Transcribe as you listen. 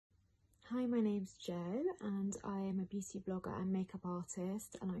Hi, my name's Jo and I am a beauty blogger and makeup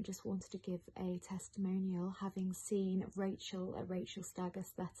artist, and I just wanted to give a testimonial, having seen Rachel at Staggs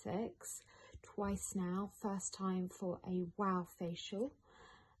Aesthetics twice now. First time for a wow facial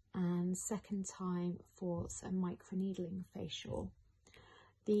and second time for a microneedling facial.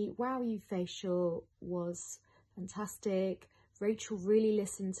 The wow you facial was fantastic. Rachel really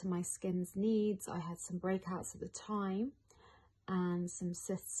listened to my skin's needs. I had some breakouts at the time and some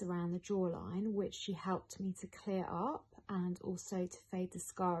cysts around the jawline, which she helped me to clear up and also to fade the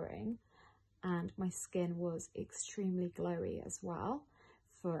scarring, and my skin was extremely glowy as well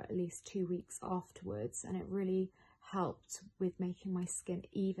for at least 2 weeks afterwards, and it really helped with making my skin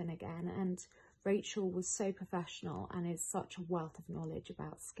even again. And Rachel was so professional and is such a wealth of knowledge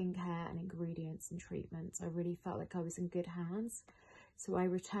about skincare and ingredients and treatments. I really felt like I was in good hands. So I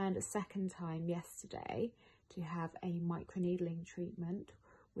returned a second time yesterday to have a microneedling treatment,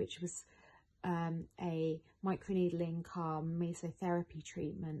 which was a microneedling calm mesotherapy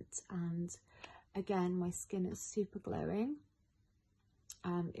treatment. And again, my skin is super glowing.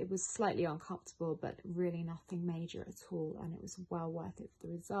 It was slightly uncomfortable, but really nothing major at all, and it was well worth it for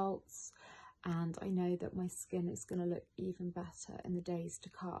the results. And I know that my skin is going to look even better in the days to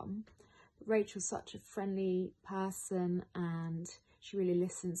come. But Rachel's such a friendly person, and she really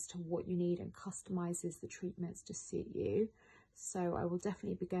listens to what you need and customizes the treatments to suit you. So I will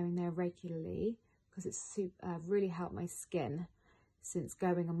definitely be going there regularly because it's really helped my skin since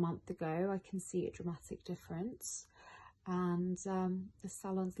going a month ago. I can see a dramatic difference. And the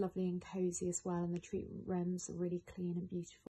salon's lovely and cozy as well, and the treatment rooms are really clean and beautiful.